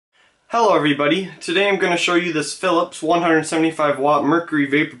Hello everybody, today I'm going to show you this Philips 175 watt Mercury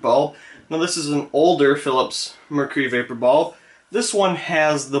Vapor bulb. Now this is an older Philips Mercury Vapor bulb. This one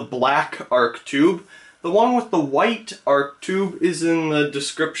has the black arc tube. The one with the white arc tube is in the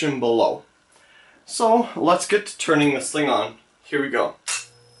description below. So let's get to turning this thing on. Here we go.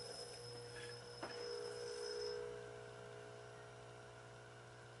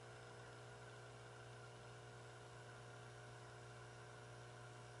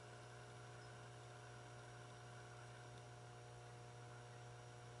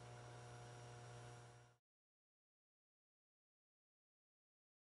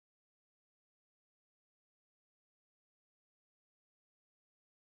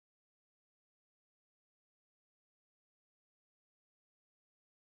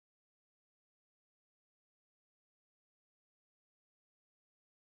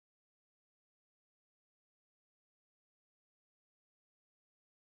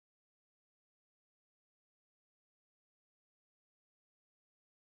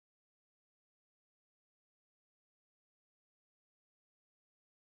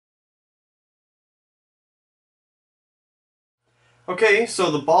 Okay,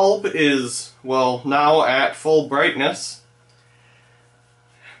 so the bulb is, well, now at full brightness.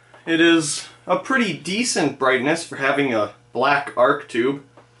 It is a pretty decent brightness for having a black arc tube,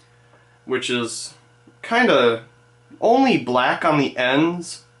 which is kind of only black on the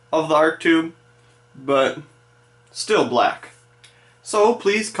ends of the arc tube, but still black. So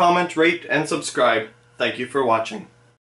please comment, rate, and subscribe. Thank you for watching.